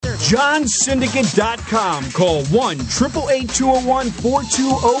JohnSyndicate.com. Call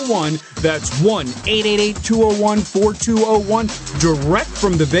 1-888-201-4201. That's 1-888-201-4201. Direct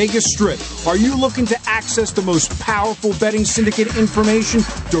from the Vegas Strip. Are you looking to access the most powerful betting syndicate information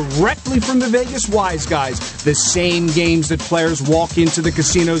directly from the Vegas Wise Guys? The same games that players walk into the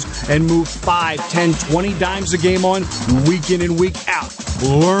casinos and move 5, 10, 20 dimes a game on week in and week out.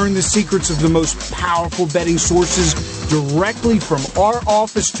 Learn the secrets of the most powerful betting sources directly from our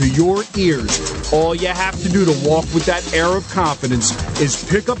office to your ears. All you have to do to walk with that air of confidence is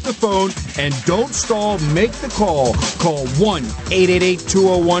pick up the phone and don't stall. Make the call. Call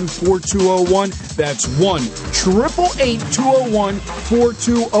 1-888-201-4201. That's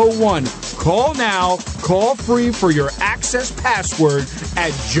 1-888-201-4201. Call now. Call free for your access password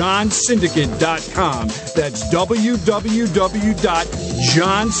at johnsyndicate.com. That's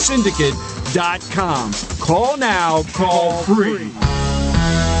www.johnsyndicate.com. Call now. Call free.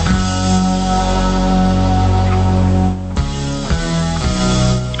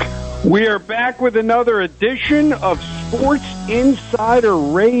 We are back with another edition of Sports Insider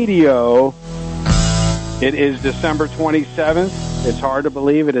Radio. It is December 27th. It's hard to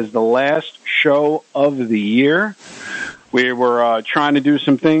believe it is the last show of the year. We were trying to do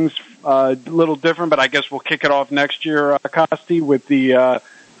some things a little different, but I guess we'll kick it off next year, Costi, with the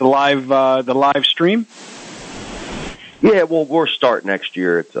live stream. Yeah, well, we'll start next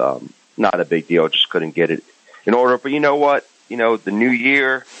year. It's not a big deal. Just couldn't get it in order. But you know what? You know, the new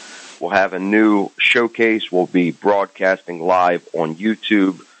year, we'll have a new showcase. We'll be broadcasting live on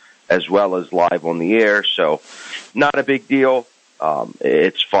YouTube as well as live on the air. So not a big deal.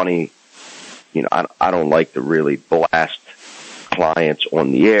 It's funny. You know, I don't like to really blast clients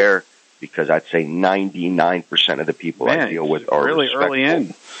on the air because I'd say 99% of the people I deal with are really respectful. early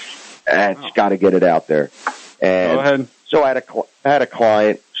in. And it's got to get it out there. And go ahead. So I had a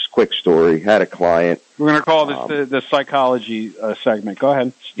client, just quick story, had a client. We're going to call this the psychology segment. Go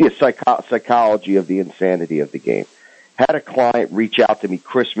ahead. Yeah, psychology of the insanity of the game. Had a client reach out to me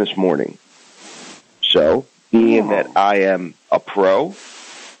Christmas morning. So, being that I am a pro,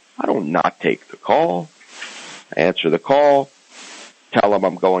 I don't not take the call. I answer the call, tell him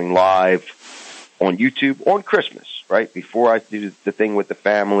I'm going live on YouTube on Christmas, right? Before I do the thing with the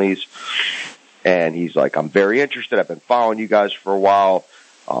families. And he's like, I'm very interested. I've been following you guys for a while.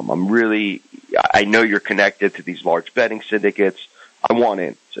 I know you're connected to these large betting syndicates. I want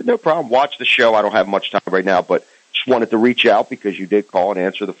in. I said, no problem. Watch the show. I don't have much time right now, but just wanted to reach out because you did call and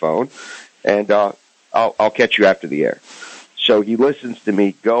answer the phone. And I'll catch you after the air. So he listens to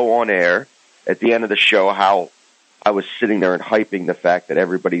me go on air at the end of the show how I was sitting there and hyping the fact that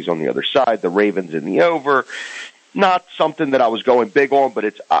everybody's on the other side, the Ravens in the over. Not something that I was going big on,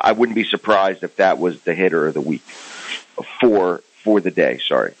 but I wouldn't be surprised if that was the hitter of the week for the day,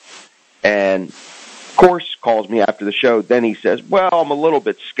 sorry. And, of course, calls me after the show. Then he says, well, I'm a little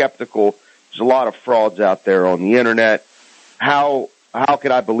bit skeptical. There's a lot of frauds out there on the Internet. How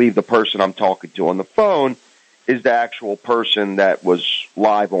can I believe the person I'm talking to on the phone is the actual person that was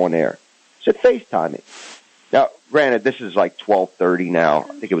live on air? I said, FaceTime me. Now, granted, this is like 12:30 now.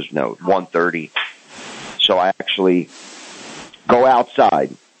 I think it was, 1:30. So I actually go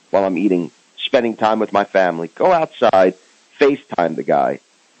outside while I'm eating, spending time with my family, go outside, FaceTime the guy.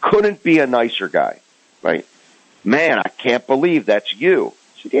 Couldn't be a nicer guy, right? Man, I can't believe that's you.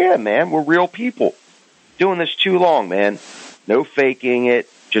 I said, yeah, man, we're real people. Doing this too long, man. No faking it,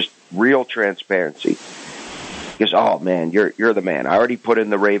 just real transparency. He goes, oh, man, you're the man. I already put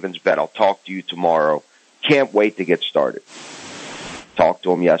in the Ravens bet. I'll talk to you tomorrow. Can't wait to get started. Talked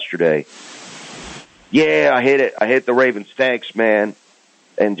to him yesterday. Yeah, I hit it. I hit the Ravens. Thanks, man.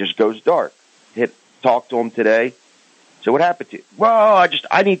 And just goes dark. Talk to him today. So what happened to you? Well,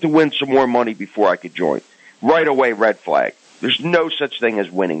 I need to win some more money before I could join. Right away, red flag. There's no such thing as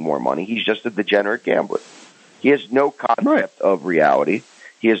winning more money. He's just a degenerate gambler. He has no concept of reality.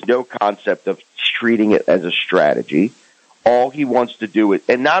 He has no concept of treating it as a strategy. All he wants to do is,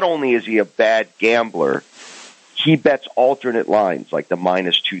 and not only is he a bad gambler, he bets alternate lines, like the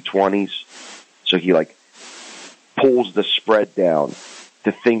minus 220s. So he pulls the spread down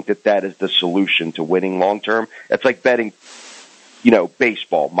to think that is the solution to winning long term. It's like betting,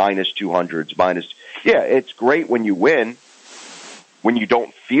 baseball, minus 200s, yeah, it's great when you win, when you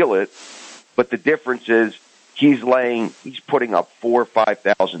don't feel it. But the difference is he's putting up 4,000 or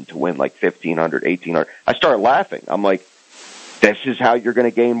 5,000 to win like 1,500, 1,800. I started laughing. I'm like, this is how you're going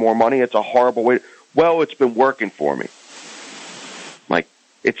to gain more money? It's a horrible way. Well, it's been working for me.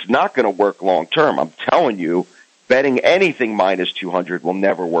 It's not going to work long term. I'm telling you, betting anything minus 200 will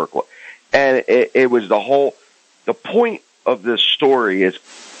never work. And it was the point of this story is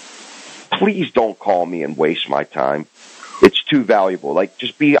please don't call me and waste my time. It's too valuable. Like,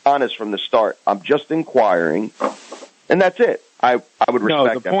 just be honest from the start. I'm just inquiring, and that's it. I would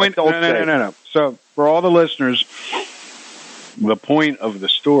respect that. No. So for all the listeners, the point of the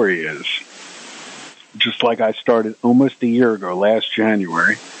story is, just like I started almost a year ago, last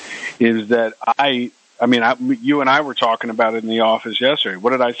January, is that you and I were talking about it in the office yesterday. What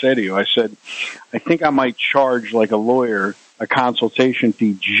did I say to you? I said, I think I might charge like a lawyer a consultation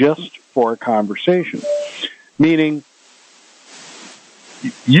fee just for a conversation. Meaning,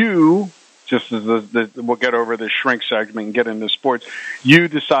 you, just as we'll get over the shrink segment and get into sports, you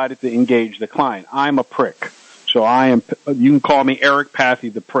decided to engage the client. I'm a prick. So you can call me Eric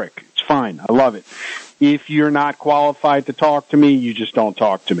Pathy the prick. It's fine. I love it. If you're not qualified to talk to me, you just don't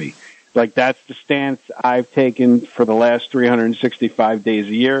talk to me. Like, that's the stance I've taken for the last 365 days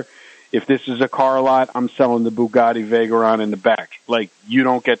a year. If this is a car lot, I'm selling the Bugatti Veyron in the back. Like, you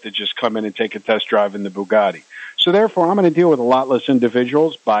don't get to just come in and take a test drive in the Bugatti. So therefore, I'm going to deal with a lot less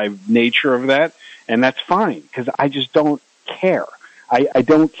individuals by nature of that, and that's fine, because I just don't care. I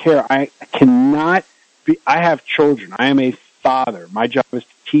don't care. I have children. I am a father. My job is to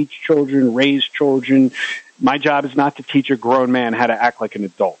teach children, raise children. My job is not to teach a grown man how to act like an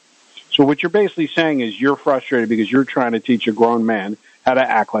adult. So what you're basically saying is you're frustrated because you're trying to teach a grown man how to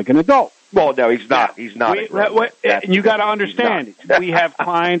act like an adult. Well, no, he's not. He's not. You got to understand. We have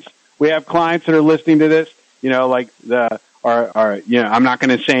clients that are listening to this. Like I'm not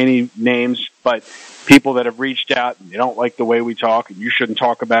going to say any names, but people that have reached out and they don't like the way we talk, and you shouldn't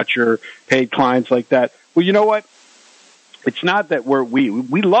talk about your paid clients like that. Well, you know what? It's not that we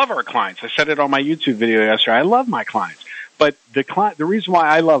love our clients. I said it on my YouTube video yesterday. I love my clients, but the reason why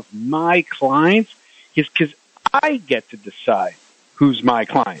I love my clients is because I get to decide who's my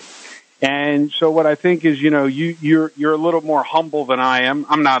client. And so what I think is, you're a little more humble than I am.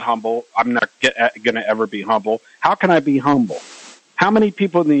 I'm not humble. I'm not going to ever be humble. How can I be humble? How many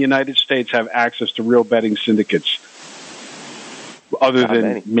people in the United States have access to real betting syndicates other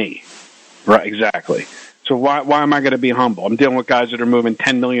than me? Right, exactly. So why am I going to be humble? I'm dealing with guys that are moving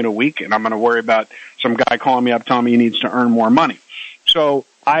 $10 million a week, and I'm going to worry about some guy calling me up telling me he needs to earn more money. So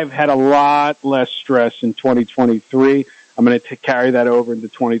I've had a lot less stress in 2023. I'm going to carry that over into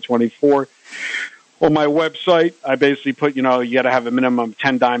 2024. On my website, I basically put, you got to have a minimum of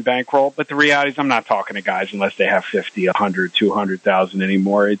 10 dime bankroll. But the reality is I'm not talking to guys unless they have 50, 100, 200,000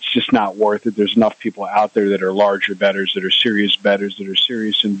 anymore. It's just not worth it. There's enough people out there that are larger bettors, that are serious bettors, that are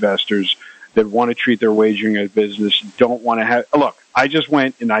serious investors, that want to treat their wagering as business, don't want to have... Look, I just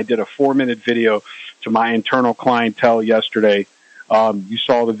went and I did a 4-minute video to my internal clientele yesterday. You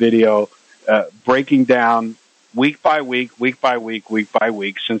saw the video breaking down week by week,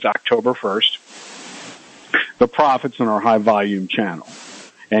 since October 1st, the profits in our high-volume channel.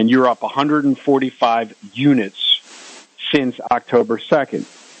 And you're up 145 units since October 2nd.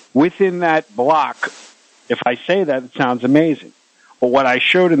 Within that block, if I say that, it sounds amazing. But what I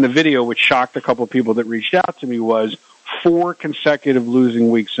showed in the video, which shocked a couple of people that reached out to me, was 4 consecutive losing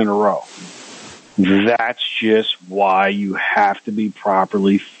weeks in a row. That's just why you have to be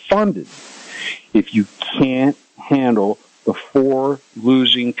properly funded. If you can't handle the 4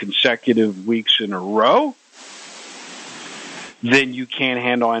 losing consecutive weeks in a row, then you can't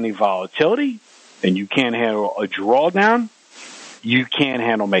handle any volatility, and you can't handle a drawdown. You can't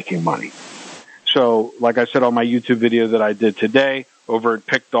handle making money. So, like I said on my YouTube video that I did today over at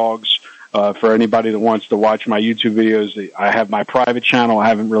Pick Dogs, for anybody that wants to watch my YouTube videos, I have my private channel. I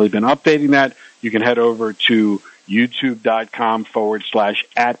haven't really been updating that. You can head over to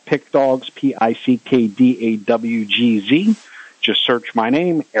youtube.com/@PickDawgz, PICKDAWGZ. Just search my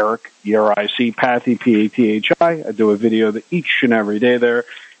name, Eric, E-R-I-C, Pathy, P-A-T-H-I. I do a video each and every day there.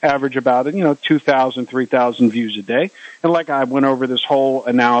 Average about, 2,000, 3,000 views a day. And like I went over this whole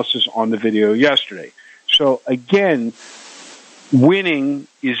analysis on the video yesterday. So again, winning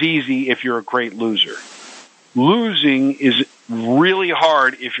is easy if you're a great loser. Losing is really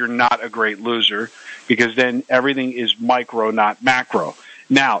hard if you're not a great loser, because then everything is micro, not macro.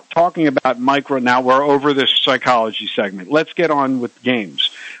 Now, talking about micro, now we're over this psychology segment. Let's get on with games.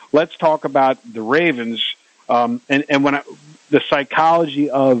 Let's talk about the Ravens, the psychology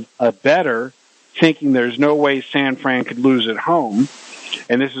of a bettor thinking there's no way San Fran could lose at home.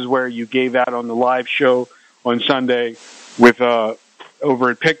 And this is where you gave out on the live show on Sunday with over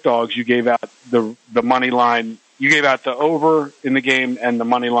at Pick Dogs. You gave out the money line. You gave out the over in the game and the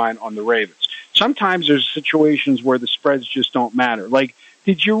money line on the Ravens. Sometimes there's situations where the spreads just don't matter. Like,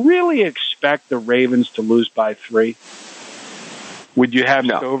 did you really expect the Ravens to lose by 3? Would you have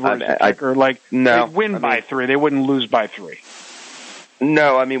it over as a kicker? No. They'd win by 3. They wouldn't lose by 3.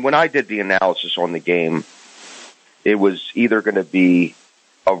 No, I mean, when I did the analysis on the game, it was either going to be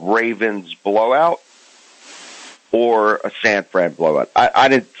a Ravens blowout or a San Fran blowout. I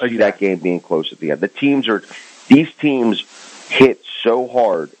didn't see that game being close at the end. These teams hit so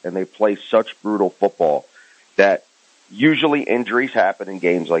hard and they play such brutal football that usually injuries happen in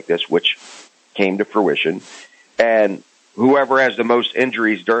games like this, which came to fruition. And whoever has the most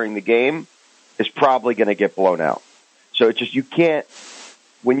injuries during the game is probably going to get blown out. So it's just, you can't,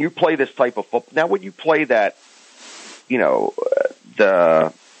 when you play this type of football, now when you play that,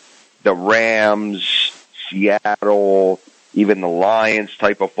 the Rams, Seattle, even the Lions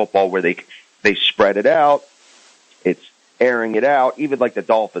type of football where they spread it out, it's airing it out, even like the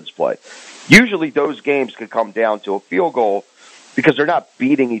Dolphins play. Usually those games can come down to a field goal because they're not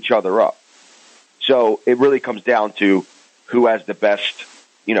beating each other up. So it really comes down to who has the best,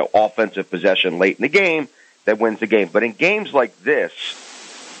 offensive possession late in the game that wins the game. But in games like this,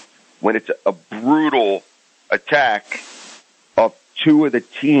 when it's a brutal attack of two of the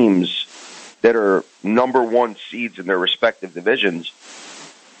teams that are number one seeds in their respective divisions,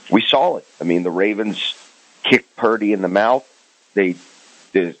 we saw it. I mean, the Ravens kicked Purdy in the mouth. They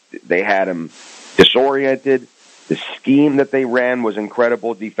had him disoriented. The scheme that they ran was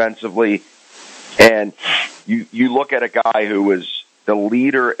incredible defensively. And you look at a guy who was the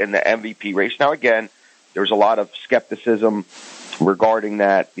leader in the MVP race. Now, again, there's a lot of skepticism regarding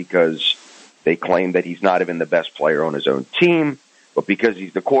that because they claim that he's not even the best player on his own team. But because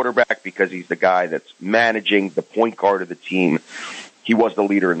he's the quarterback, because he's the guy that's managing the point guard of the team, he was the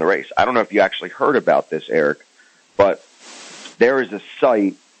leader in the race. I don't know if you actually heard about this, Eric, but there is a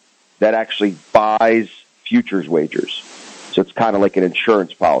site that actually buys futures wagers. So it's kind of like an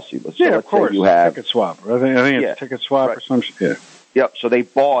insurance policy. So of course. You have Ticket Swap. I think it's Ticket Swap right. Or some shit. Yeah. Yep. So they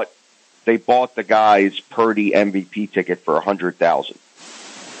bought the guy's Purdy MVP ticket for $100,000,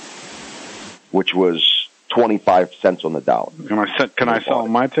 which was 25 cents on the dollar. Can I sell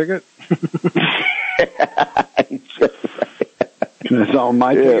my ticket? Can I sell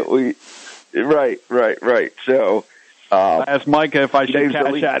my ticket? Right. So I asked Micah if I should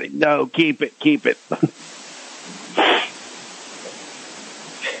cash out it. No, keep it.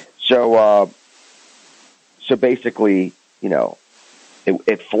 So basically,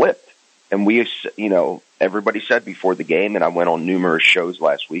 it flipped, and everybody said before the game, and I went on numerous shows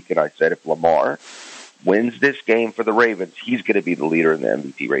last week, and I said if Lamar wins this game for the Ravens, he's going to be the leader in the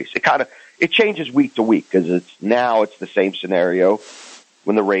MVP race. It changes week to week because it's the same scenario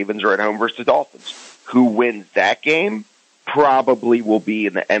when the Ravens are at home versus the Dolphins. Who wins that game probably will be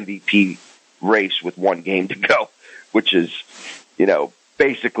in the MVP race with one game to go, which is,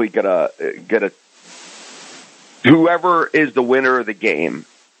 basically gonna whoever is the winner of the game,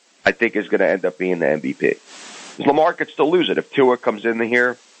 I think is gonna end up being the MVP. Because Lamar could still lose it if Tua comes in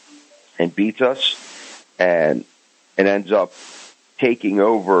here and beats us and ends up taking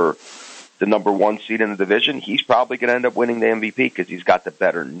over the number one seed in the division. He's probably gonna end up winning the MVP because he's got the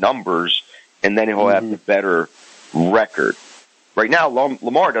better numbers, and then he'll have the better record. Right now,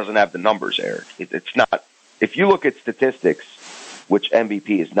 Lamar doesn't have the numbers, Eric. It's not. If you look at statistics, which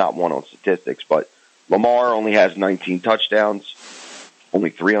MVP is not one on statistics, but Lamar only has 19 touchdowns, only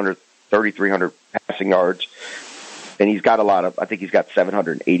 3,300 passing yards, and he's got I think he's got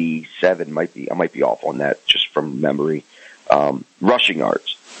 787, I might be off on that just from memory, rushing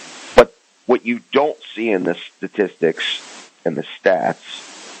yards. But what you don't see in the statistics and the stats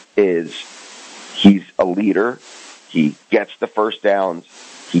is he's a leader, he gets the first downs,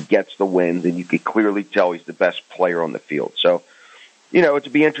 he gets the wins, and you can clearly tell he's the best player on the field. So,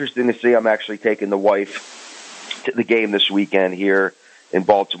 it'd be interesting to see. I'm actually taking the wife to the game this weekend here in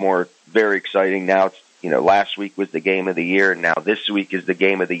Baltimore. Very exciting. Now, it's, last week was the game of the year, and now this week is the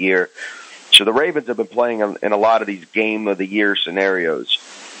game of the year. So the Ravens have been playing in a lot of these game of the year scenarios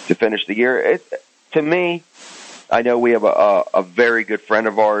to finish the year. To me, I know we have a very good friend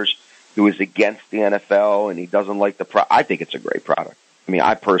of ours who is against the NFL, and he doesn't like the product. I think it's a great product. I mean,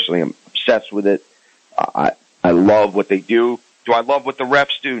 I personally am obsessed with it. I love what they do. Do I love what the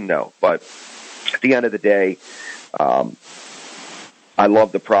refs do? No. But at the end of the day, I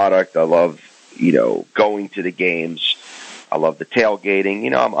love the product. I love, going to the games. I love the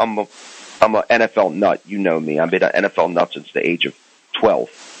tailgating. I'm an NFL nut. You know me. I've been an NFL nut since the age of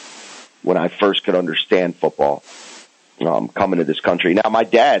 12 when I first could understand football. Coming to this country. Now, my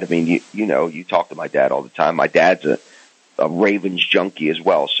dad, I mean, you talk to my dad all the time. My dad's a Ravens junkie as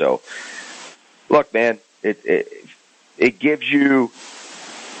well. So, look, man, it gives you,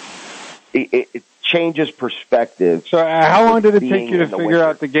 it changes perspective. So how long did it take you to figure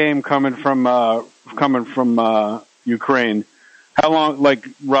out the game coming from Ukraine? How long? Like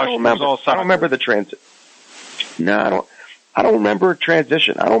Rush was all soccer. I don't remember the transition. No, I don't remember a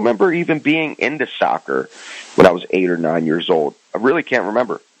transition. I don't remember even being into soccer when I was 8 or 9 years old. I really can't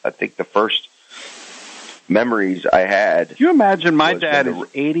remember. I think the first memories I had. Can you imagine? My dad is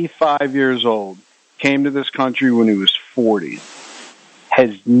 85 years old, came to this country when he was 40,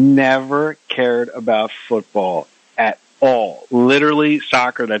 has never cared about football at all. Literally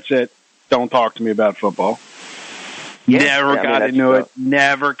soccer, that's it. Don't talk to me about football. Never got into it,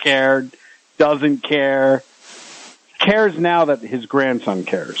 never cared, doesn't care. Cares now that his grandson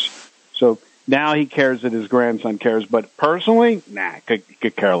cares. So now he cares that his grandson cares, but personally,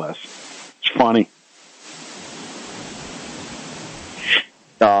 could care less. It's funny.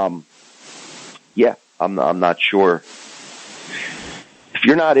 Yeah, I'm not sure. If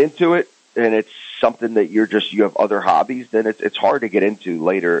you're not into it and it's something that you have other hobbies, then it's hard to get into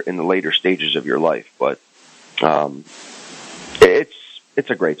in the later stages of your life. But it's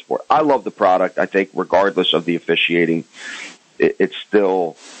a great sport. I love the product. I think regardless of the officiating, it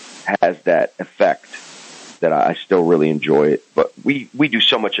still has that effect that I still really enjoy it. But we do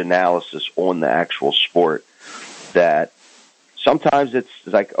so much analysis on the actual sport that sometimes it's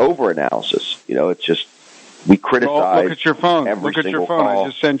like over-analysis. It's just we criticize. Look at your phone. Look at your phone. Call. I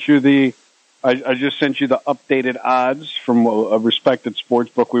just sent you the updated odds from a respected sports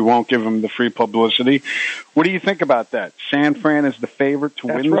book. We won't give them the free publicity. What do you think about that? San Fran is the favorite to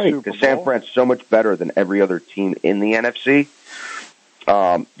win the Super Bowl. Because San Fran's so much better than every other team in the NFC.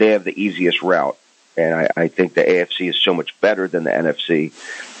 They have the easiest route. And I think the AFC is so much better than the NFC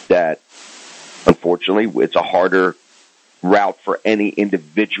that, unfortunately, it's a harder route for any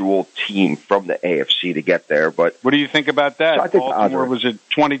individual team from the AFC to get there. But what do you think about that? So I think Baltimore was at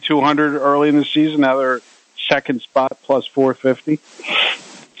 2,200 early in the season. Now they're second spot plus 450.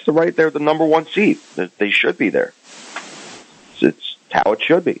 So right there, the number one seed. They should be there. It's how it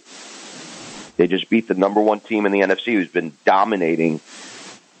should be. They just beat the number one team in the NFC, who's been dominating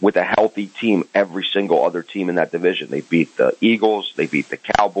with a healthy team every single other team in that division. They beat the Eagles. They beat the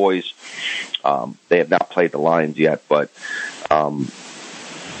Cowboys. They have not played the Lions yet, but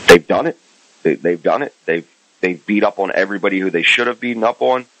they've done it. They've done it. They've beat up on everybody who they should have beaten up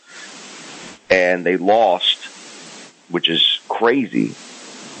on, and they lost, which is crazy.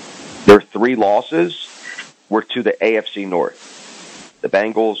 Their 3 losses were to the AFC North: the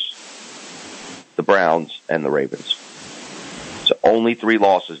Bengals, the Browns, and the Ravens. So only 3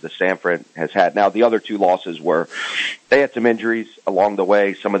 losses that San Fran has had. Now, the other 2 losses were, they had some injuries along the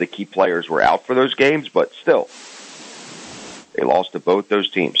way. Some of the key players were out for those games, but still, they lost to both those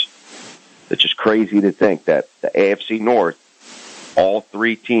teams. It's just crazy to think that the AFC North, all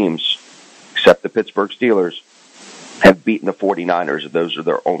 3 teams, except the Pittsburgh Steelers, have beaten the 49ers. Those are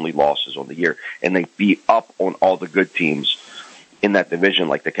their only losses on the year. And they beat up on all the good teams in that division,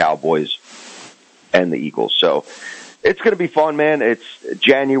 like the Cowboys and the Eagles. So it's going to be fun, man. It's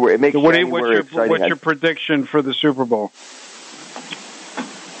January. It makes January exciting. What's your prediction for the Super Bowl?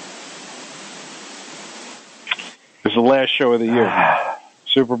 It's the last show of the year.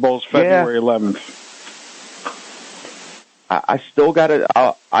 Super Bowl's February 11th. I still got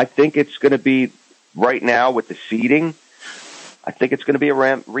to. I think it's going to be right now with the seeding. I think it's going to be a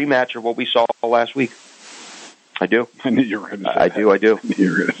rematch of what we saw last week. I do. I knew you were going to say I do. I knew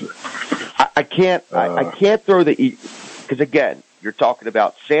you were going to say I can't throw the because again, you're talking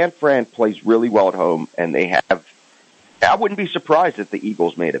about San Fran plays really well at home, and they have. I wouldn't be surprised if the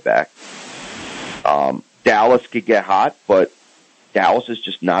Eagles made it back. Dallas could get hot, but Dallas is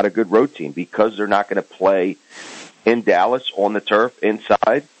just not a good road team because they're not going to play in Dallas on the turf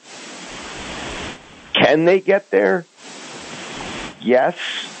inside. Can they get there? Yes.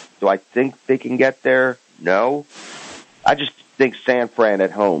 Do I think they can get there? No. I just think San Fran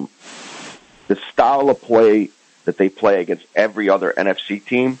at home, the style of play that they play against every other NFC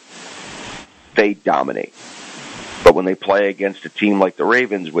team, they dominate. But when they play against a team like the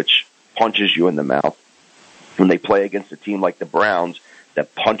Ravens, which punches you in the mouth, when they play against a team like the Browns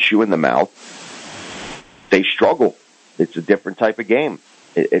that punch you in the mouth, they struggle. It's a different type of game.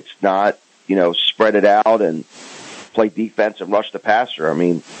 It's not, spread it out and play defense and rush the passer. I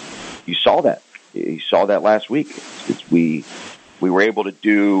mean, you saw that. You saw that last week. We were able to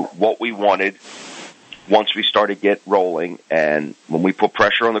do what we wanted once we started get rolling, and when we put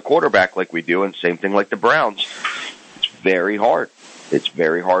pressure on the quarterback like we do, and same thing like the Browns, it's very hard. It's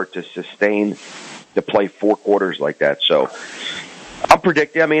very hard to sustain to play 4 quarters like that. So I'm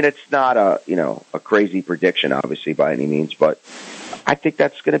predicting. I mean, it's not a crazy prediction, obviously, by any means, but I think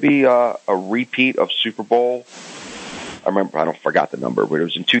that's going to be a repeat of Super Bowl. I forgot the number, but it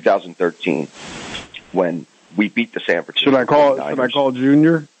was in 2013 when we beat the San Francisco. Should I call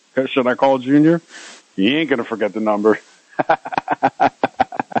Junior? Should I call Junior? He ain't gonna forget the number.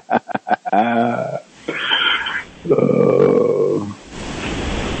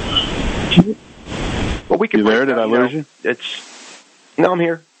 Well, we can. You there? Did I lose you? No, I'm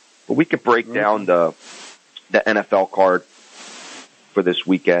here. But we could break down the NFL card for this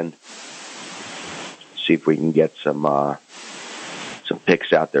weekend. See if we can get some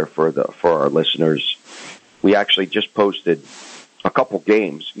picks out there for our listeners. We actually just posted a couple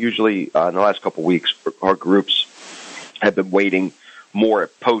games. Usually, in the last couple weeks, our groups have been waiting more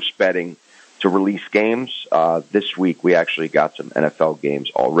at post betting to release games. This week, we actually got some NFL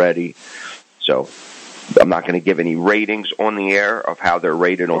games already. So I'm not going to give any ratings on the air of how they're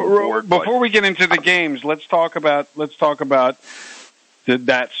rated on the board. Before we get into the games, let's talk about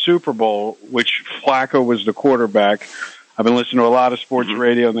that Super Bowl, which Flacco was the quarterback. I've been listening to a lot of sports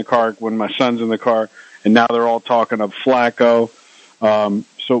radio in the car when my son's in the car, and now they're all talking of Flacco.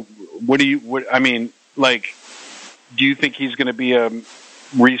 So do you think he's going to be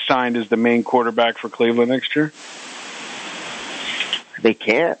re-signed as the main quarterback for Cleveland next year? They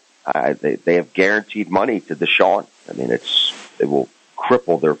can't. They have guaranteed money to Deshaun. I mean, it will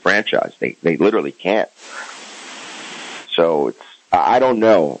cripple their franchise. They literally can't. So I don't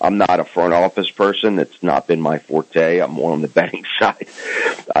know. I'm not a front office person. It's not been my forte. I'm more on the betting side.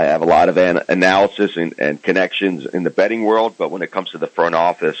 I have a lot of analysis and connections in the betting world, but when it comes to the front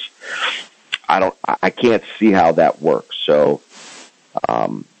office, I can't see how that works. So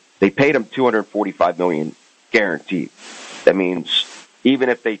they paid him $245 million guaranteed. That means even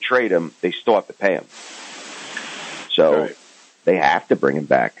if they trade him, they still have to pay him. So They have to bring him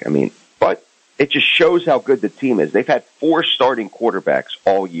back. I mean, but it just shows how good the team is. They've had 4 starting quarterbacks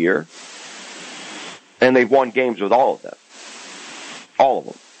all year, and they've won games with all of them. All of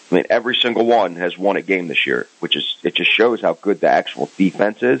them. I mean, every single one has won a game this year, it just shows how good the actual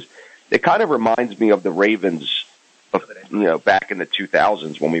defense is. It kind of reminds me of the Ravens, back in the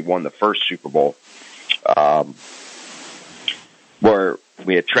 2000s when we won the first Super Bowl, where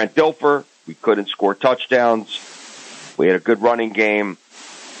we had Trent Dilfer, we couldn't score touchdowns, we had a good running game,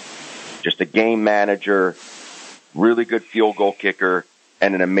 just a game manager, really good field goal kicker,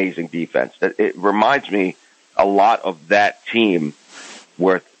 and an amazing defense. It reminds me a lot of that team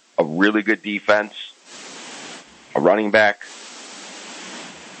with a really good defense, a running back,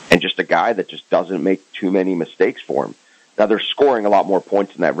 and just a guy that just doesn't make too many mistakes for him. Now, they're scoring a lot more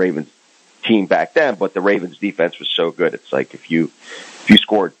points than that Ravens team back then, but the Ravens defense was so good. It's like if you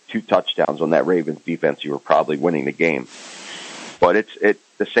scored 2 touchdowns on that Ravens defense, you were probably winning the game. But it's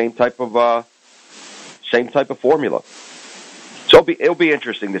the same type of formula. So it'll be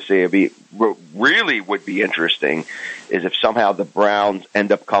interesting to see. What really would be interesting is if somehow the Browns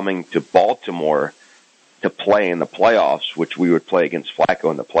end up coming to Baltimore to play in the playoffs, which we would play against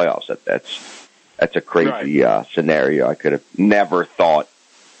Flacco in the playoffs. That's a crazy scenario. I could have never thought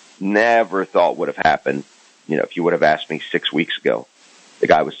would have happened. If you would have asked me 6 weeks ago, the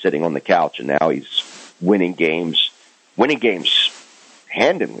guy was sitting on the couch and now he's winning games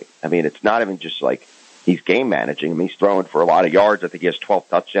handily. I mean, it's not even just like he's game managing. I mean, he's throwing for a lot of yards. I think he has 12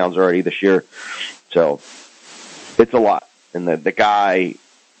 touchdowns already this year. So it's a lot. And the guy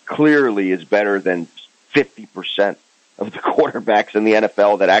clearly is better than 50% of the quarterbacks in the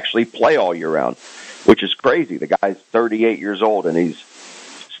NFL that actually play all year round, which is crazy. The guy's 38 years old and he's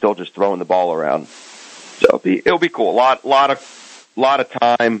still just throwing the ball around. So it'll be cool. A lot of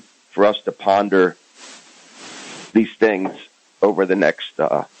time for us to ponder these things over the next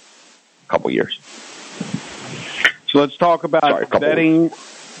couple years. So let's talk about betting.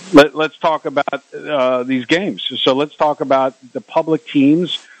 Let's talk about these games. So let's talk about the public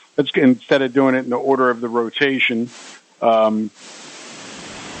teams. Instead of doing it in the order of the rotation, the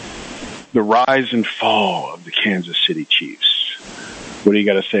rise and fall of the Kansas City Chiefs. What do you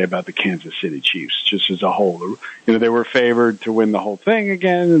got to say about the Kansas City Chiefs, just as a whole? They were favored to win the whole thing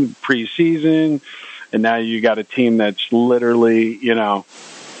again in preseason, and now you got a team that's literally,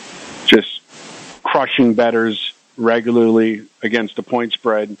 just crushing bettors regularly against the point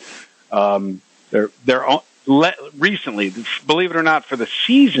spread. Recently, believe it or not, for the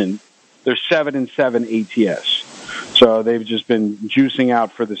season, they're 7-7 ATS. So they've just been juicing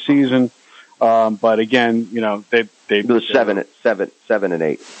out for the season. But again, they do 7 and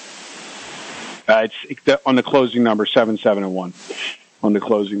 8. It's on the closing number 7-7-1 on the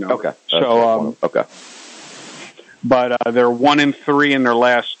closing number. Okay. So okay. But they're 1-3 in their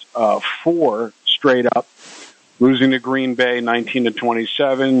last 4 straight up, losing to Green Bay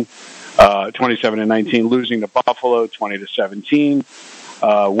 19-27. 27-19, losing to Buffalo 20-17,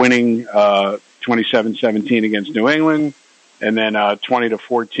 winning 27-17 against New England. And then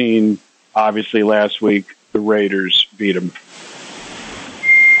 20-14, obviously, last week, the Raiders beat them.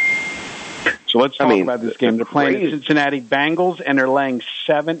 So let's talk about this game. They're playing the Cincinnati Bengals, and they're laying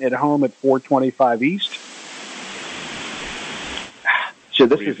 7 at home at 425 East. So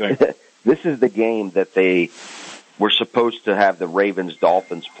this is the game that they were supposed to have the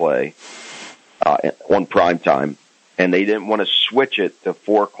Ravens-Dolphins play on prime time, and they didn't want to switch it to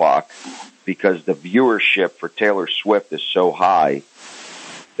 4 o'clock because the viewership for Taylor Swift is so high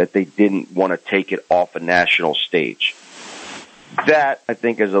that they didn't want to take it off a national stage. That, I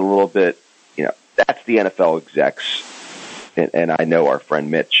think, is a little bit, that's the NFL execs, and I know our friend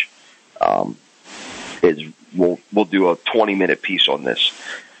Mitch will do a 20-minute piece on this.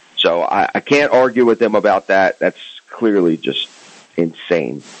 So I can't argue with them about that. That's clearly just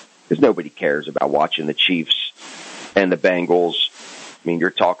insane because nobody cares about watching the Chiefs and the Bengals. I mean,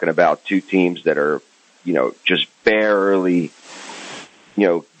 you're talking about two teams that are, just barely,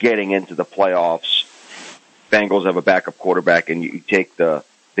 getting into the playoffs. Bengals have a backup quarterback, and you take the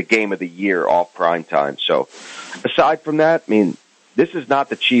game of the year off prime time. So aside from that, I mean, this is not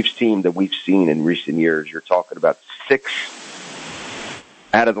the Chiefs team that we've seen in recent years. You're talking about 6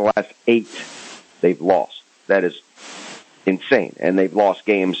 out of the last 8 they've lost. That is insane. And they've lost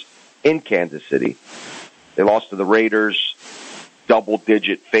games in Kansas City. They lost to the Raiders,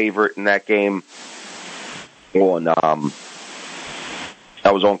 double-digit favorite in that game. That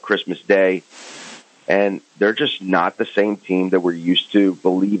was on Christmas Day. And they're just not the same team that we're used to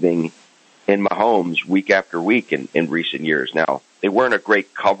believing in Mahomes week after week in recent years. Now, they weren't a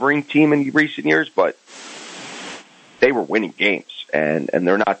great covering team in recent years, but they were winning games, and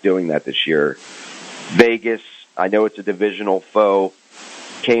they're not doing that this year. Vegas, I know it's a divisional foe,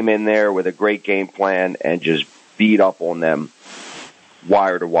 came in there with a great game plan and just beat up on them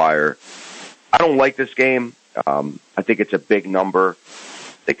wire to wire. I don't like this game. I think it's a big number.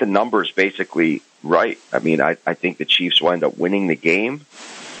 I think the number is basically right. I mean, I think the Chiefs will end up winning the game,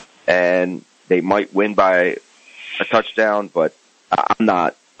 and they might win by a touchdown, but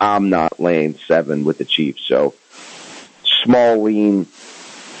I'm not laying 7 with the Chiefs. So small lean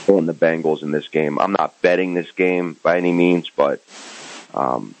on the Bengals in this game. I'm not betting this game by any means, but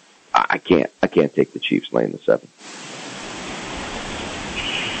I can't take the Chiefs laying the 7.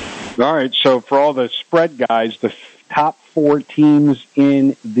 All right. So for all the spread guys, the top 4 teams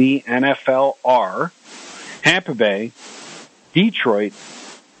in the NFL are Tampa Bay, Detroit,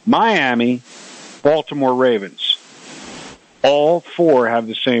 Miami, Baltimore Ravens. All 4 have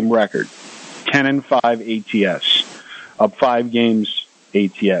the same record, 10-5 ATS, up 5 games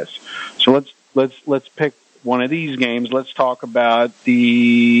ATS. So let's pick one of these games. Let's talk about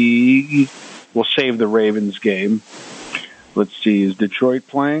we'll save the Ravens game. Let's see, is Detroit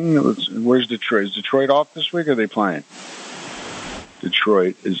playing? Where's Detroit? Is Detroit off this week, or are they playing?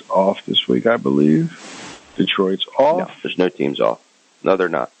 Detroit is off this week, I believe. Detroit's off? No, there's no teams off. No, they're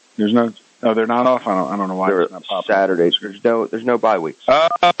not. They're not off? I don't know why it's not popping. Saturdays. There's no bye weeks.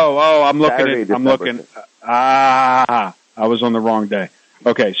 Oh, I'm looking Saturday, I'm looking. I was on the wrong day.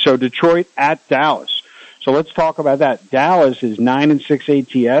 Okay, so Detroit at Dallas. So let's talk about that. Dallas is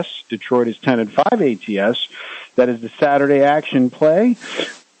 9-6 ATS. Detroit is 10-5 ATS. That is the Saturday action play.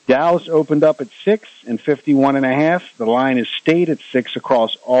 Dallas opened up at 6 and 51.5. The line has stayed at 6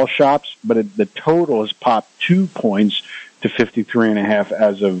 across all shops, but the total has popped 2 points to 53.5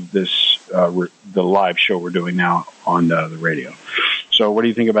 as of this the live show we're doing now on the radio. So what do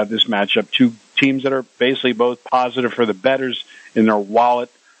you think about this matchup? 2 teams that are basically both positive for the bettors in their wallet,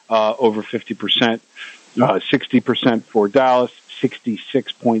 over 50%, 60% for Dallas,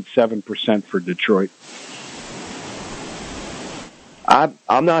 66.7% for Detroit.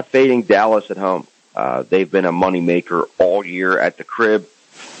 I'm not fading Dallas at home. They've been a moneymaker all year at the crib.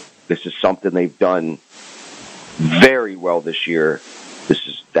 This is something they've done very well this year.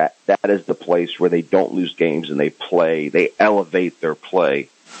 That is the place where they don't lose games and they elevate their play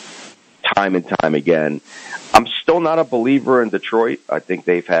time and time again. I'm still not a believer in Detroit. I think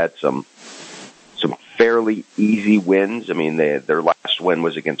they've had some fairly easy wins. I mean, their last win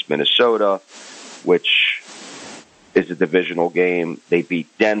was against Minnesota, which is a divisional game. They beat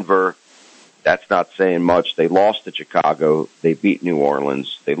Denver. That's not saying much. They lost to Chicago. They beat New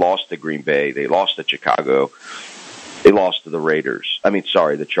Orleans. They lost to Green Bay. They lost to Chicago. They lost to the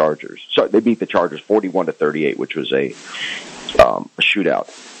the Chargers. So they beat the Chargers 41-38, which was a shootout.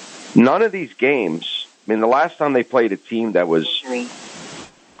 None of these games, I mean, the last time they played a team that was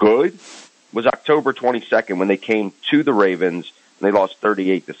good was October 22nd when they came to the Ravens and they lost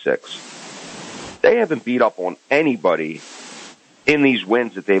 38-6. They haven't beat up on anybody in these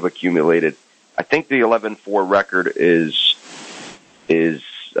wins that they've accumulated. I think the 11-4 record is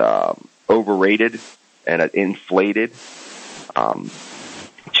overrated and inflated.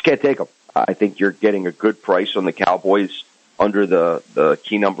 You can't take them. I think you're getting a good price on the Cowboys under the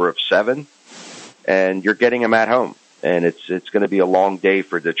key number of 7, and you're getting them at home. And it's going to be a long day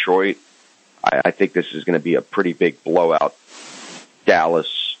for Detroit. I think this is going to be a pretty big blowout.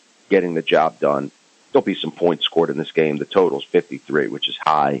 Dallas getting the job done. There'll be some points scored in this game. The total's 53, which is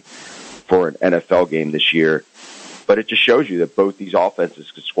high for an NFL game this year. But it just shows you that both these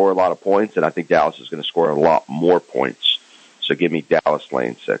offenses could score a lot of points, and I think Dallas is going to score a lot more points. So give me Dallas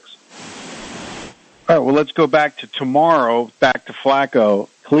laying 6. All right, well, let's go back to tomorrow, back to Flacco.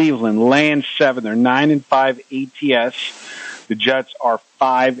 Cleveland laying 7. They're 9-5 ATS. The Jets are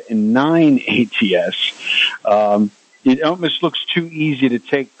 5-9 ATS. It almost looks too easy to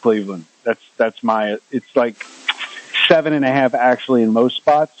take Cleveland. That's my. It's like 7.5 actually in most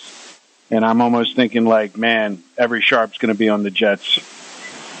spots, and I'm almost thinking like, man, every sharp's going to be on the Jets.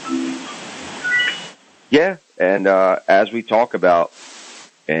 Yeah, and as we talk about,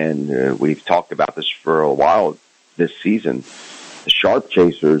 and we've talked about this for a while this season, the sharp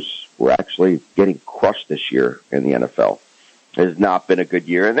chasers were actually getting crushed this year in the NFL. It has not been a good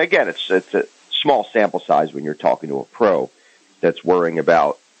year, and again, it's a small sample size when you're talking to a pro that's worrying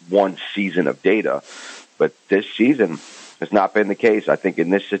about one season of data. But this season has not been the case. I think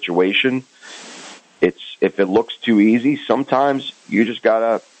in this situation, if it looks too easy, sometimes you just got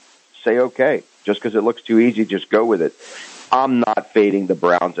to say, okay, just because it looks too easy, just go with it. I'm not fading the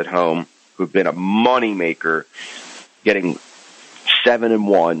Browns at home, who've been a moneymaker, getting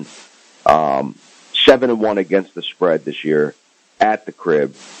 7-1, 7-1 against the spread this year at the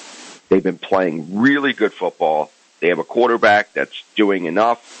crib. They've been playing really good football. They have a quarterback that's doing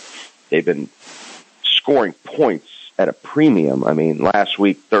enough. They've been scoring points at a premium. I mean, last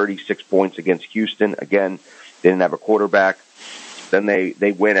week, 36 points against Houston. Again, they didn't have a quarterback. Then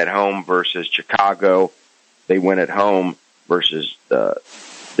they win at home versus Chicago. They win at home versus the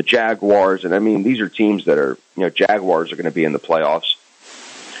Jaguars. And, I mean, these are teams that are, Jaguars are going to be in the playoffs.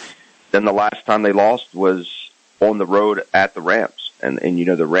 Then the last time they lost was on the road at the Rams. And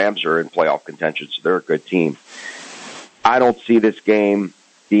the Rams are in playoff contention, so they're a good team. I don't see this game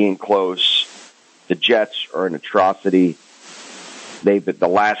being close. The Jets are an atrocity.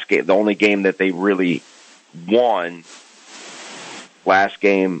 The only game that they really won last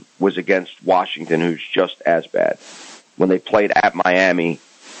game was against Washington, who's just as bad. When they played at Miami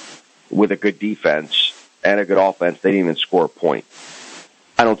with a good defense and a good offense, they didn't even score a point.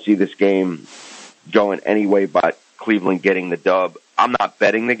 I don't see this game going any way but Cleveland getting the dub. I'm not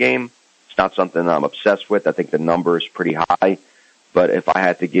betting the game. It's not something I'm obsessed with. I think the number is pretty high. But if I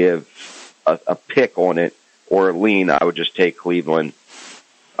had to give a pick on it or a lean, I would just take Cleveland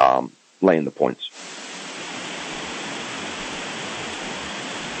laying the points.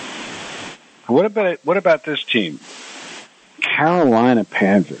 What about this team? Carolina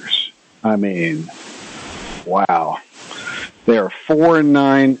Panthers. I mean, wow. They are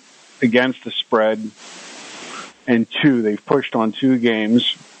 4-9 against the spread, and they've pushed on 2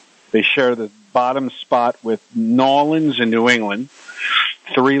 games. They share the bottom spot with New Orleans and New England,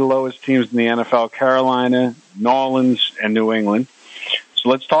 3 lowest teams in the NFL: Carolina, New Orleans, and New England. So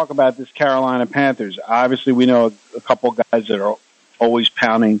let's talk about this Carolina Panthers. Obviously, we know a couple guys that are always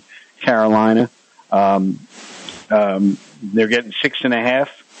pounding Carolina. They're getting 6.5,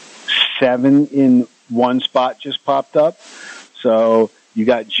 7 in one spot just popped up. So you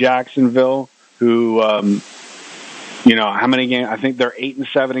got Jacksonville, who, how many games? I think they're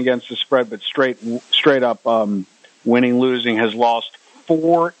 8-7 against the spread, but straight up winning, losing, has lost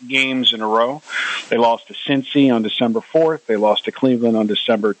 4 games in a row. They lost to Cincy on December 4th. They lost to Cleveland on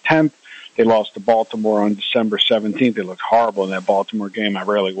December 10th. They lost to Baltimore on December 17th. They looked horrible in that Baltimore game. I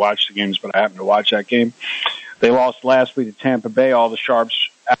rarely watch the games, but I happened to watch that game. They lost last week to Tampa Bay. All the sharps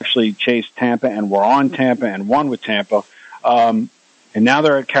actually chased Tampa and were on Tampa and won with Tampa. And now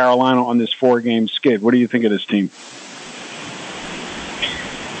they're at Carolina on this 4-game skid. What do you think of this team?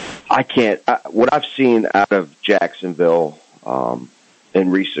 I can't. What I've seen out of Jacksonville in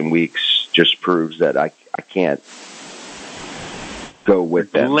recent weeks just proves that I can't go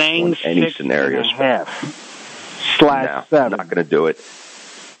with them in any scenarios. /7. Not going to do it.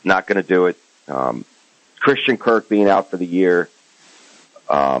 Not going to do it. Christian Kirk being out for the year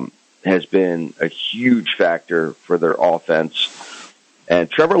has been a huge factor for their offense. And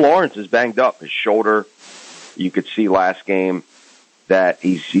Trevor Lawrence is banged up. His shoulder, you could see last game that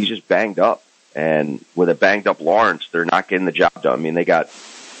he's just banged up. And with a banged up Lawrence, they're not getting the job done. I mean, they got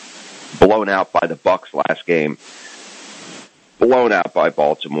blown out by the Bucs last game, blown out by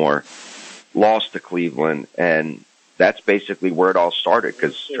Baltimore. lost to Cleveland, and that's basically where it all started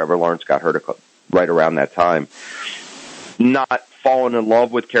because Trevor Lawrence got hurt right around that time. Not falling in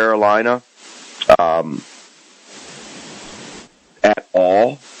love with Carolina at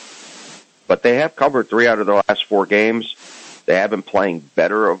all, but they have covered 3 out of their last 4 games. They have been playing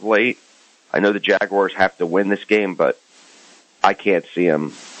better of late. I know the Jaguars have to win this game, but I can't see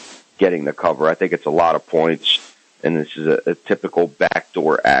them getting the cover. I think it's a lot of points, and this is a typical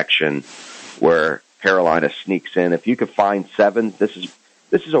backdoor action where Carolina sneaks in. If you could find 7, this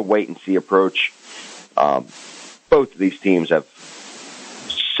is a wait-and-see approach. Both of these teams have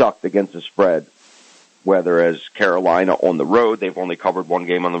sucked against the spread, whether as Carolina on the road, they've only covered 1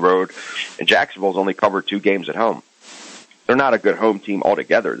 game on the road, and Jacksonville's only covered 2 games at home. They're not a good home team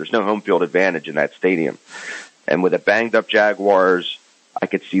altogether. There's no home field advantage in that stadium. And with a banged-up Jaguars, I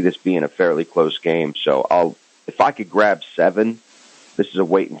could see this being a fairly close game. So if I could grab 7, this is a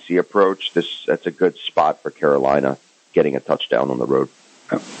wait-and-see approach. That's a good spot for Carolina getting a touchdown on the road.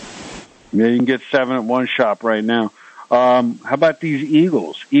 Yeah, you can get 7 at one shop right now. How about these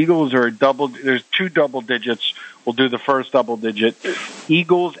Eagles? Eagles are there's 2 double digits. We'll do the first double digit.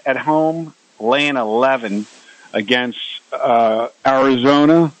 Eagles at home, laying 11 against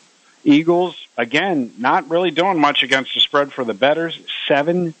Arizona. Eagles, again, not really doing much against the spread for the bettors.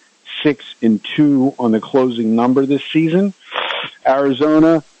 7, 6, and 2 on the closing number this season.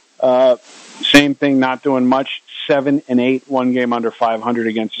 Arizona, same thing, not doing much. 7 and 8, 1 game under 500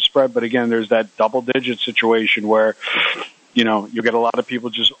 against the spread. But again, there's that double-digit situation where, you get a lot of people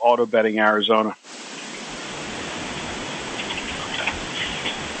just auto-betting Arizona.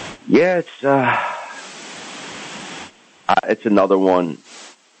 Yeah, it's another one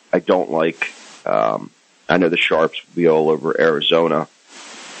I don't like. I know the Sharps will be all over Arizona,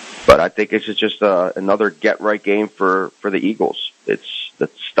 but I think it's just another get-right game for the Eagles. It's the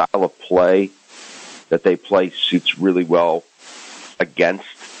style of play that they play suits really well against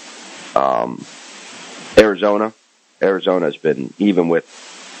Arizona. Arizona has been, even with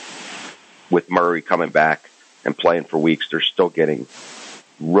Murray coming back and playing for weeks, they're still getting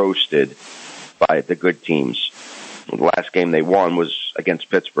roasted by the good teams. The last game they won was against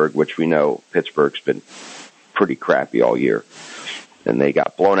Pittsburgh, which we know Pittsburgh's been pretty crappy all year. And they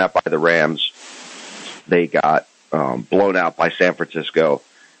got blown out by the Rams. They got blown out by San Francisco.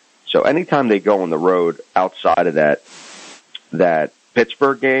 So anytime they go on the road outside of that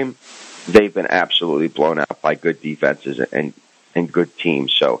Pittsburgh game, they've been absolutely blown out by good defenses and good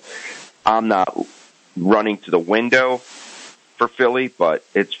teams. So I'm not running to the window for Philly, but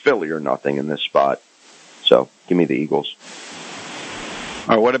it's Philly or nothing in this spot. So give me the Eagles.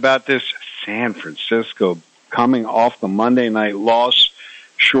 All right, what about this San Francisco coming off the Monday night loss,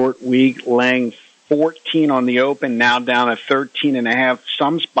 short week, laying 14 on the open, now down at 13.5,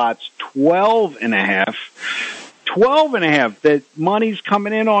 some spots 12.5. 12.5. That money's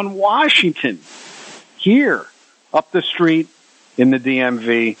coming in on Washington here up the street in the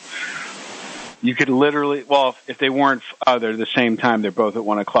DMV. You could literally, well, if they weren't, they're the same time. They're both at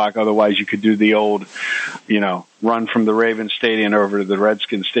 1 o'clock. Otherwise, you could do the old, run from the Ravens Stadium over to the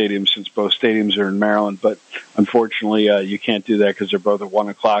Redskins Stadium, since both stadiums are in Maryland. But unfortunately, you can't do that because they're both at 1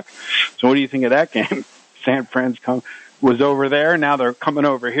 o'clock. So what do you think of that game? San Fran's was over there. Now they're coming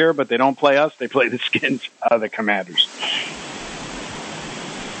over here, but they don't play us. They play the Skins, the Commanders.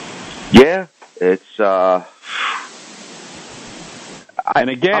 Yeah, it's, and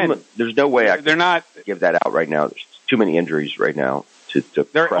again, there's no way they're not give that out right now. There's too many injuries right now to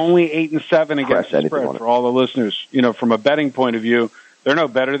they're only 8-7 against the spread for all the listeners. From a betting point of view, they're no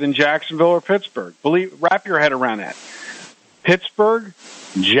better than Jacksonville or Pittsburgh. Wrap your head around that. Pittsburgh,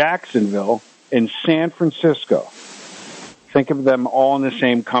 Jacksonville, and San Francisco. Think of them all in the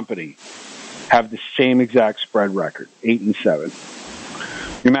same company. Have the same exact spread record,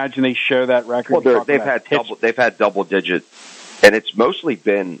 8-7. Imagine they share that record. Well, they've had double digit. And it's mostly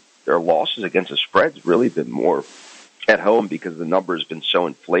been their losses against the spread's really been more at home because the number has been so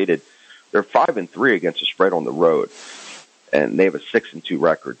inflated. They're 5-3 against the spread on the road, and they have a 6-2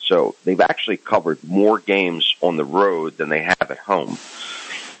 record. So they've actually covered more games on the road than they have at home.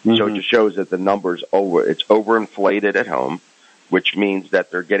 Mm-hmm. So it just shows that the number's it's overinflated at home, which means that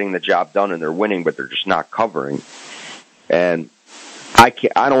they're getting the job done and they're winning, but they're just not covering. And I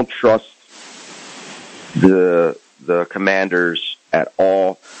don't trust the Commanders at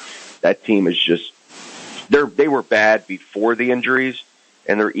all. That team is just they were bad before the injuries,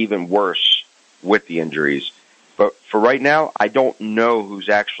 and they're even worse with the injuries. But for right now, I don't know who's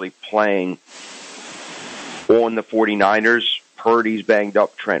actually playing on the 49ers. Purdy's banged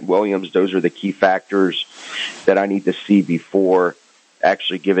up, Trent Williams. Those are the key factors that I need to see before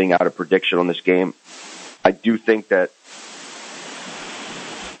actually giving out a prediction on this game. I do think that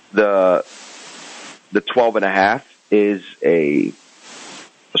the 12.5 is a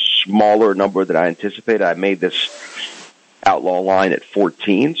smaller number than I anticipated. I made this outlaw line at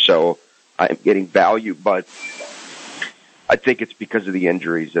 14, so I'm getting value, but I think it's because of the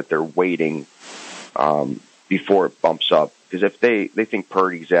injuries that they're waiting before it bumps up. Because if they think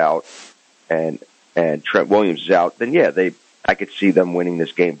Purdy's out and Trent Williams is out, then yeah, I could see them winning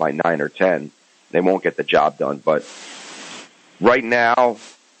this game by 9 or 10. They won't get the job done. But right now,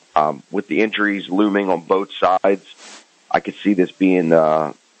 with the injuries looming on both sides, I could see this being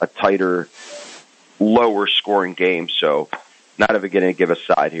a tighter, lower scoring game. So not even going to give a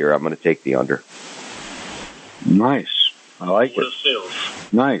side here. I'm going to take the under. Nice. I like it.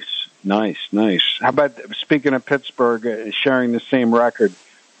 Nice. How about, speaking of Pittsburgh, sharing the same record,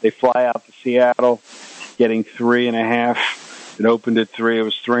 they fly out to Seattle, getting 3.5. It opened at 3. It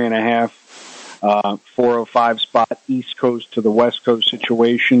was 3.5. 4:05 spot, East Coast to the West Coast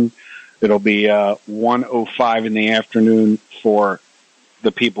situation. It'll be 1:05 in the afternoon for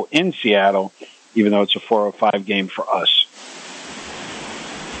the people in Seattle, even though it's a 4:05 game for us.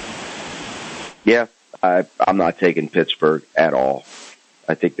 Yeah, I'm not taking Pittsburgh at all.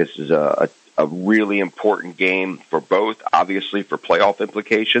 I think this is a really important game for both, obviously for playoff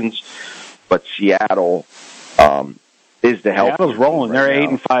implications, but Seattle is the health. Seattle's rolling. They're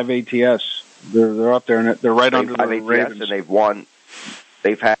 8-5 ATS. They're up there, and they're right under the Ravens. And they've won.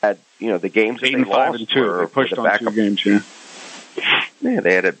 They've had, the games that they lost 8-5-2. They pushed on 2 games, yeah. Yeah,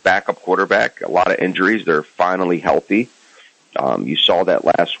 they had a backup quarterback, a lot of injuries. They're finally healthy. You saw that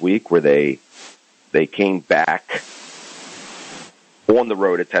last week where they came back on the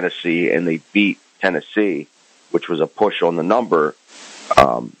road at Tennessee and they beat Tennessee, which was a push on the number.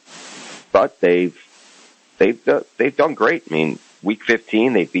 But they've done great. I mean, week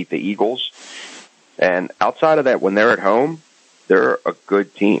 15 they beat the Eagles, and outside of that, when they're at home, they're a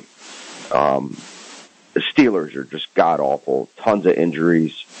good team. The Steelers are just god awful, tons of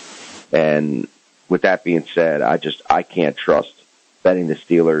injuries, and with that being said, I can't trust betting the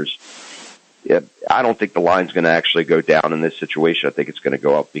Steelers. I don't think the line's going to actually go down in this situation. I think it's going to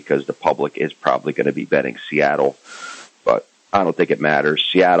go up because the public is probably going to be betting Seattle, but I don't think it matters.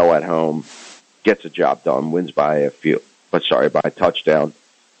 Seattle at home gets a job done, wins by a touchdown.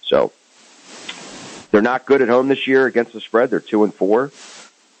 So they're not good at home this year against the spread. They're 2-4,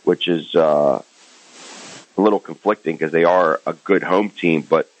 which is a little conflicting because they are a good home team,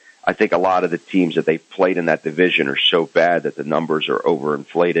 but I think a lot of the teams that they've played in that division are so bad that the numbers are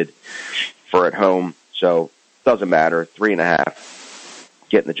overinflated for at home. So it doesn't matter. 3.5,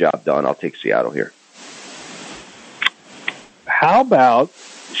 getting the job done. I'll take Seattle here. How about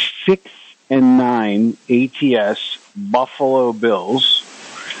 6-9 ATS Buffalo Bills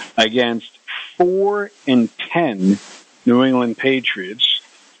against 4-10 New England Patriots?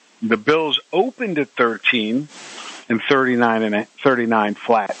 The Bills opened at 13 and 39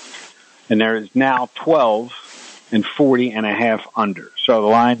 flat, and there is now 12 and 40.5 under.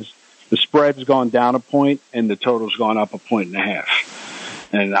 So the spread's gone down a point, and the total's gone up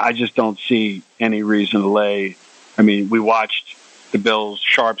 1.5. And I just don't see any reason to lay. I mean, we watched the Bills.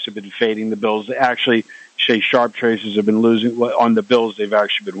 Sharps have been fading the Bills. Actually, Shea Sharp traces have been losing. On the Bills, they've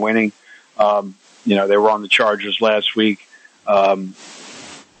actually been winning. They were on the Chargers last week.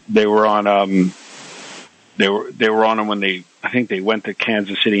 They were on them when I think they went to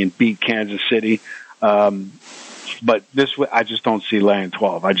Kansas City and beat Kansas City. But I just don't see laying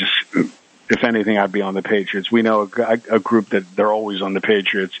 12. If anything, I'd be on the Patriots. We know a group that they're always on the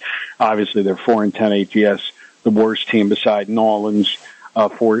Patriots. Obviously, they're 4-10 ATS, the worst team beside New Orleans.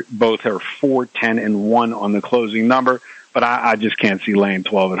 Both are 4-10-1 on the closing number. But I just can't see laying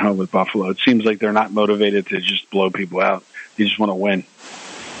 12 at home with Buffalo. It seems like they're not motivated to just blow people out. They just want to win.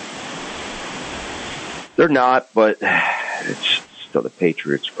 They're not, but it's still the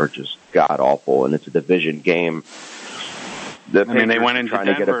Patriots are just god awful, and it's a division game. They went into trying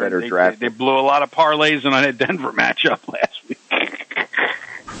Denver. To get a better draft. They blew a lot of parlays on a Denver matchup last week.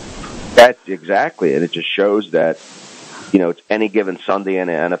 That's exactly, and it just shows that it's any given Sunday in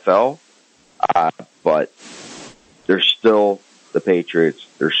the NFL, but they're still the Patriots.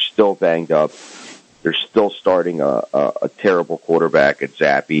 They're still banged up. They're still starting a terrible quarterback at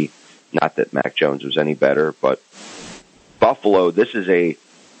Zappy. Not that Mac Jones was any better, but Buffalo, this is a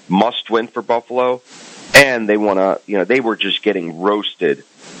must-win for Buffalo, and they want to, they were just getting roasted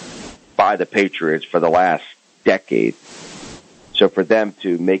by the Patriots for the last decade. So for them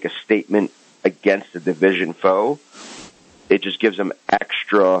to make a statement against a division foe, it just gives them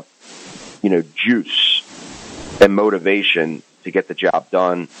extra, juice and motivation to get the job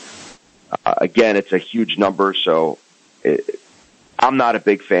done. Again, it's a huge number, so I'm not a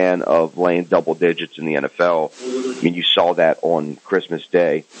big fan of laying double digits in the NFL. I mean, you saw that on Christmas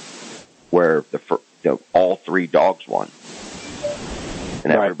Day where all three dogs won.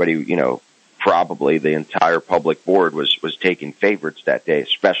 And everybody, probably the entire public board was taking favorites that day,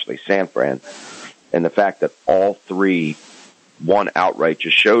 especially San Fran. And the fact that all three won outright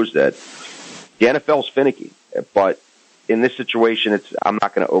just shows that the NFL's finicky. But in this situation, I'm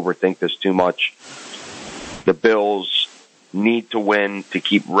not going to overthink this too much. The Bills need to win to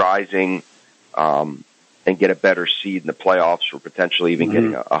keep rising and get a better seed in the playoffs or potentially even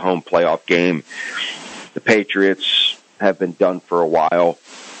getting a home playoff game. The Patriots have been done for a while.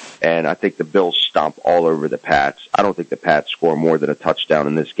 And I think the Bills stomp all over the Pats. I don't think the Pats score more than a touchdown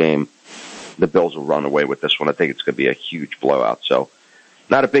in this game. The Bills will run away with this one. I think it's going to be a huge blowout. So,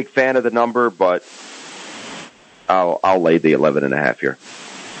 not a big fan of the number, but I'll lay the 11.5 here.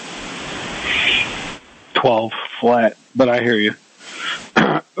 12 flat, but I hear you.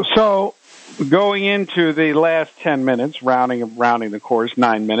 So, going into the last 10 minutes, rounding the course,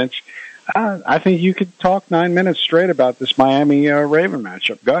 9 minutes. I think you could talk 9 minutes straight about this Miami Raven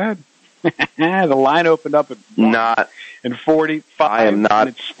matchup. Go ahead. The line opened up at 45. I am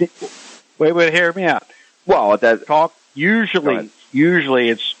not. Wait, hear me out. Well, that talk usually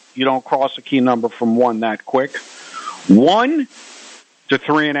it's you don't cross a key number from 1 that quick. 1 to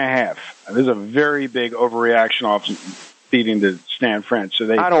 3.5. This is a very big overreaction off beating the San Fran.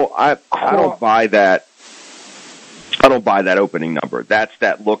 So I don't buy that. I don't buy that opening number. That's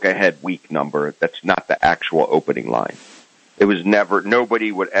that look ahead week number. That's not the actual opening line. It was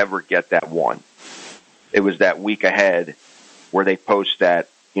nobody would ever get that 1. It was that week ahead where they post that,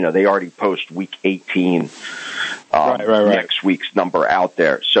 they already post week 18, next week's number out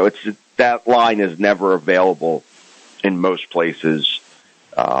there. So that line is never available in most places.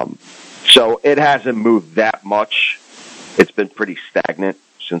 So it hasn't moved that much. It's been pretty stagnant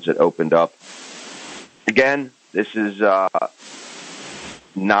since it opened up. Again, this is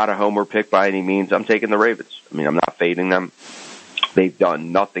not a homer pick by any means. I'm taking the Ravens. I mean, I'm not fading them. They've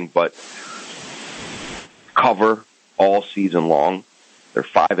done nothing but cover all season long. They're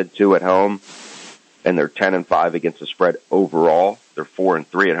 5-2 at home, and they're 10-5 against the spread overall. They're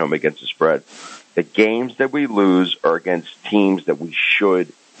 4-3 at home against the spread. The games that we lose are against teams that we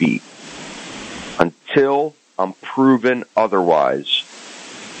should beat. Until I'm proven otherwise,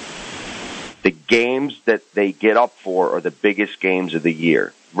 the games that they get up for are the biggest games of the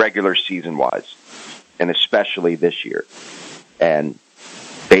year, regular season-wise, and especially this year. And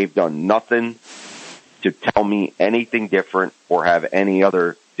they've done nothing to tell me anything different or have any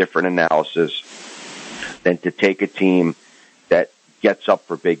other different analysis than to take a team that gets up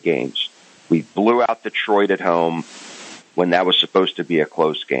for big games. We blew out Detroit at home when that was supposed to be a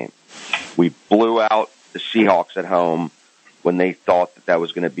close game. We blew out the Seahawks at home when they thought that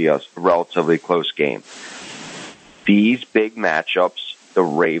was going to be a relatively close game. These big matchups, the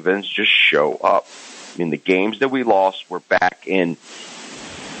Ravens just show up. I mean, the games that we lost were back in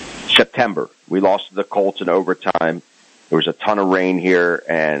September. We lost to the Colts in overtime. There was a ton of rain here,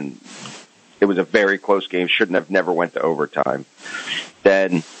 and it was a very close game. Shouldn't have never went to overtime.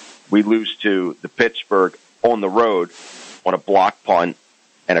 Then we lose to the Pittsburgh on the road on a block punt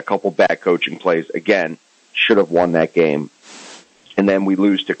and a couple bad coaching plays. Again, should have won that game. And then we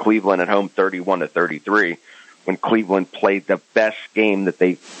lose to Cleveland at home 31-33 when Cleveland played the best game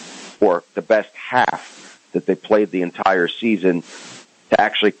or the best half that they played the entire season to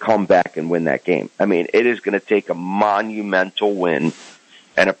actually come back and win that game. I mean, it is going to take a monumental win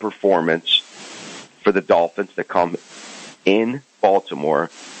and a performance for the Dolphins to come in Baltimore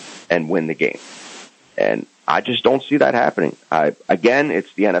and win the game. And I just don't see that happening. Again,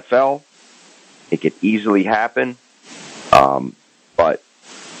 it's the NFL. It could easily happen. But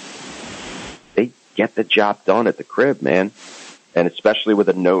they get the job done at the crib, man. And especially with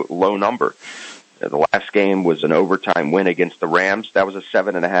a low number. The last game was an overtime win against the Rams. That was a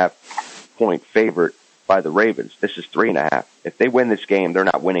 7.5-point favorite by the Ravens. This is 3.5. If they win this game, they're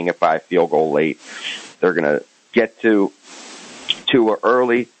not winning it by a field goal late. They're going to get to Tua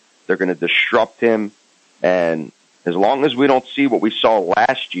early. They're going to disrupt him. And as long as we don't see what we saw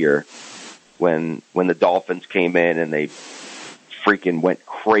last year when the Dolphins came in and they freaking went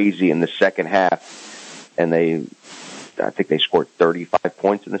crazy in the second half, and I think they scored 35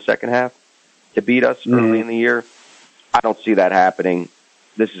 points in the second half to beat us early in the year. I don't see that happening.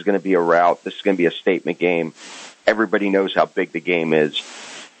 This is going to be a rout. This is going to be a statement game. Everybody knows how big the game is.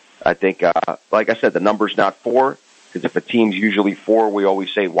 I think, like I said, the number's not 4, because if a team's usually 4, we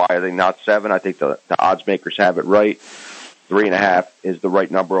always say, why are they not 7? I think the odds makers have it right. 3.5 is the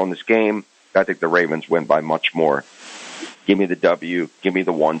right number on this game. I think the Ravens win by much more. Give me the W. Give me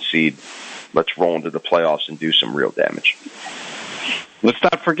the 1 seed. Let's roll into the playoffs and do some real damage. Let's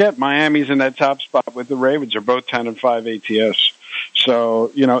not forget Miami's in that top spot with the Ravens. They're both 10-5 ATS. So,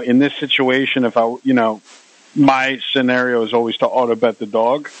 in this situation, if my scenario is always to auto bet the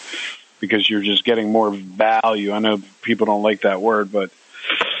dog because you're just getting more value. I know people don't like that word, but,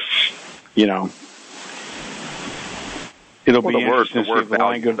 it'll be interesting. The word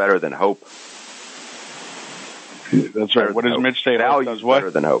value is better than hope. That's right. What does Mitch say? Value is better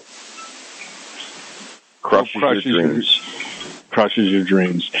than hope. Crushes your dreams. Crushes your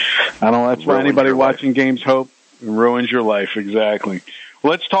dreams. I don't know. That's why anybody watching games hope ruins your life. Exactly.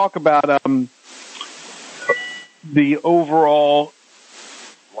 Well, let's talk about the overall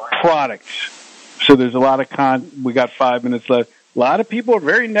product. So there's a lot of we got 5 minutes left. A lot of people are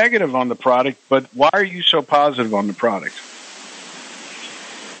very negative on the product, but why are you so positive on the product?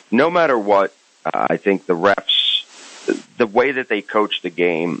 No matter what, I think the refs, the way that they coach the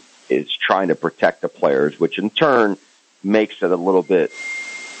game is trying to protect the players, which in turn makes it a little bit,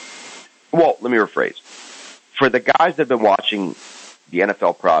 well, let me rephrase. For the guys that have been watching the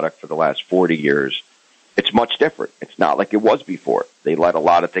NFL product for the last 40 years, it's much different. It's not like it was before. They let a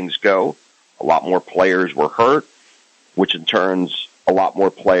lot of things go. A lot more players were hurt, which in turns, a lot more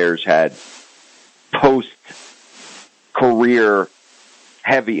players had post-career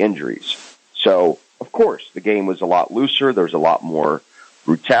heavy injuries. So, of course, the game was a lot looser. There's a lot more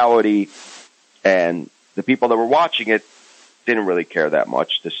brutality. And the people that were watching it didn't really care that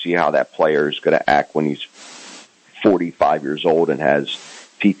much to see how that player is going to act when he's 45 years old and has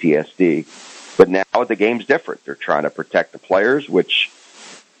PTSD. But now the game's different. They're trying to protect the players, which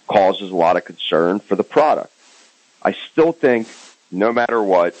causes a lot of concern for the product. I still think no matter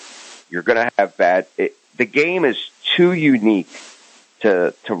what, you're going to have the game is too unique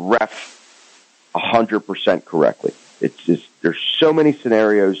to ref 100% correctly. It's just, there's so many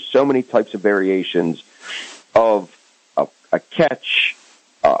scenarios, so many types of variations of a catch,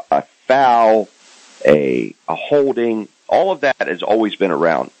 a foul, a holding. All of that has always been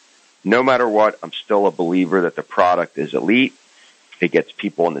around. No matter what, I'm still a believer that the product is elite. It gets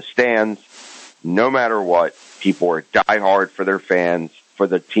people in the stands. No matter what, people are diehard for their fans, for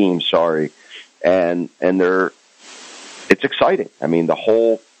the team, and it's exciting. I mean, the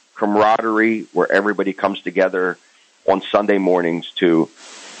whole camaraderie where everybody comes together on Sunday mornings to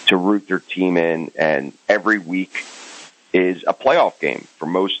root their team in, and every week is a playoff game for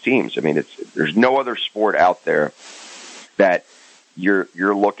most teams. I mean, there's no other sport out there that you're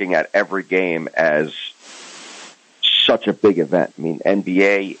looking at every game as such a big event. I mean,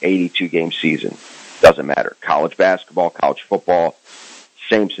 NBA, 82-game season. Doesn't matter. College basketball, college football,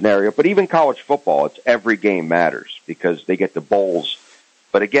 same scenario. But even college football, it's every game matters because they get the bowls.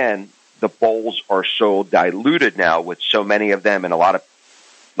 But again, the bowls are so diluted now with so many of them and a lot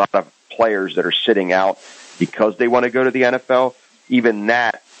of players that are sitting out because they want to go to the NFL. Even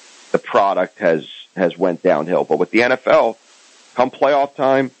that, the product has went downhill. But with the NFL, come playoff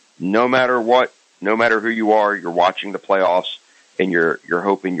time, no matter what, no matter who you are, you're watching the playoffs and you're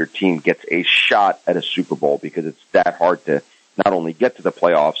hoping your team gets a shot at a Super Bowl because it's that hard to not only get to the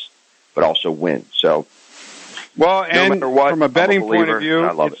playoffs but also win. So, well, and no matter what, from a betting point of view,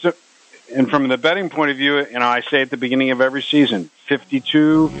 I love it. And from the betting point of view, I say at the beginning of every season,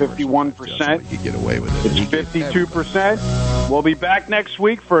 52, 51%. You get away with it. It's 52%. We'll be back next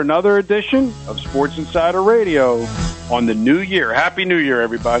week for another edition of Sports Insider Radio on the new year. Happy New Year,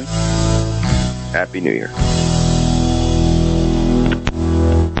 everybody. Happy New Year.